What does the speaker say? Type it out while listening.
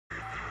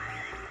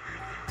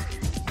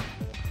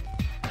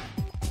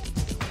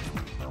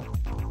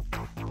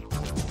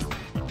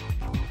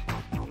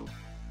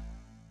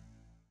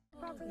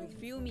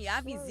filme A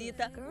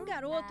Visita, um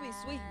garoto e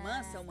sua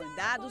irmã são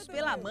mandados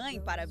pela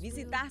mãe para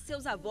visitar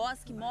seus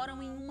avós que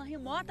moram em uma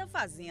remota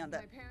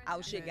fazenda.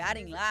 Ao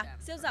chegarem lá,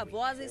 seus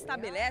avós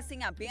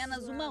estabelecem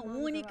apenas uma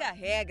única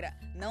regra: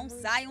 não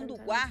saiam do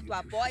quarto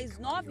após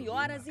 9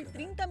 horas e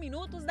 30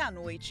 minutos da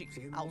noite.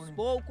 Aos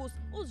poucos,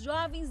 os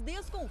jovens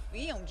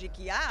desconfiam de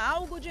que há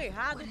algo de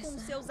errado com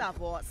seus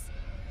avós.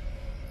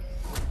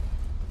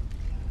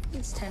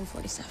 It's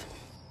 10:47.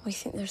 We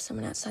think there's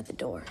someone outside the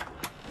door.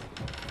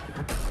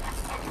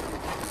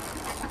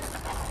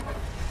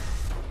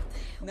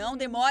 Não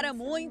demora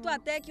muito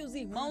até que os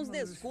irmãos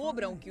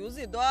descubram que os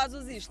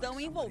idosos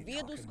estão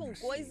envolvidos com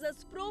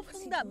coisas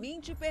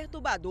profundamente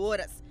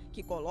perturbadoras,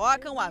 que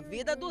colocam a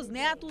vida dos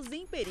netos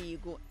em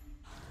perigo.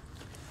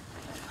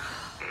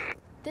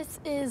 This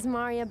is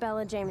Maria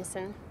Bella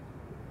Jameson,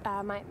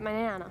 my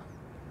Nana.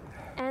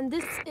 And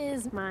this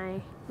is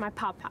my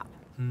pop-pop.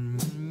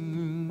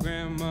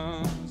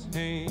 Grandma's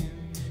hand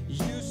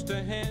used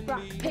to hand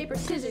Rock, paper,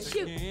 scissors,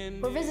 shoot.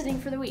 We're visiting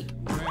for the week.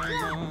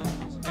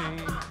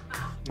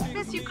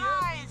 Miss you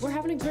guys. We're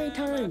having a great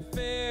time.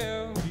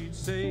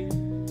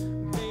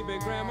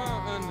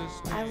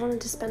 I wanted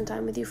to spend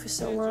time with you for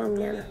so long,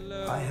 Nana.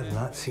 I have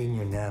not seen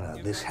your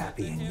Nana this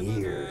happy in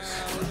years.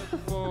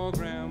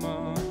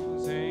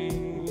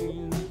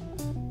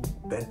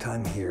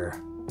 Bedtime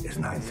here is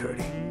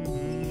 9:30.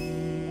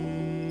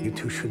 You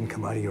two shouldn't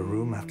come out of your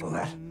room after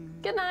that.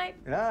 Good night.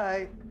 Good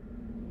night.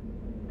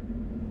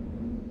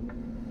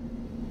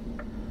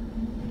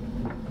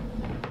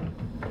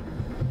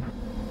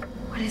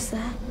 What is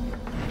that?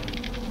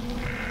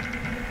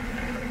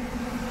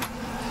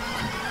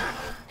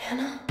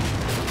 Nana?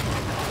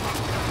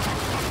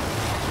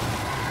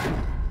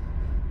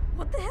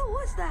 What the hell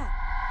was that?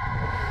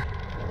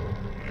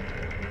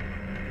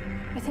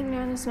 I think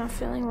Nana's not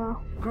feeling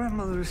well.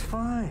 Grandmother is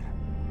fine.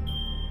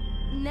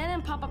 Nana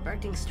and Pop-Up are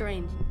acting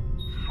strange.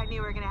 I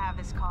knew we were gonna have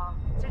this call.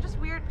 They're just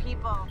weird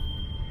people.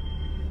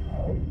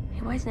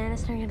 Hey, why is Nana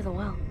staring into the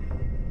well?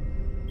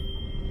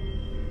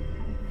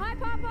 Hi,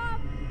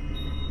 Pop-Up!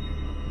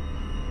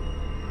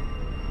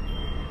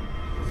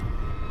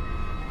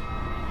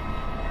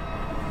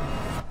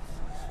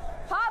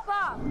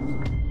 Pop-Up!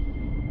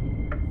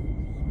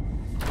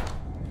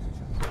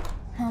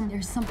 Mom,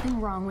 there's something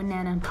wrong with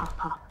Nana and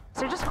Pop-Pop.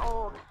 They're just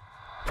old.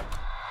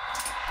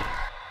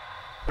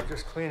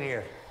 Just cleaning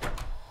it.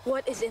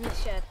 What is in the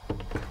shed?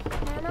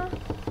 Nana?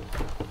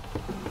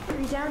 Are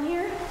you down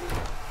here?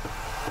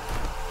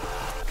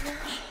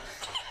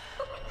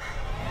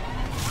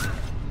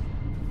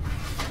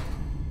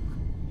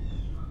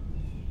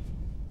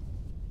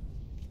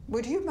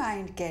 Would you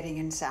mind getting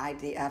inside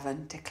the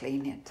oven to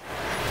clean it?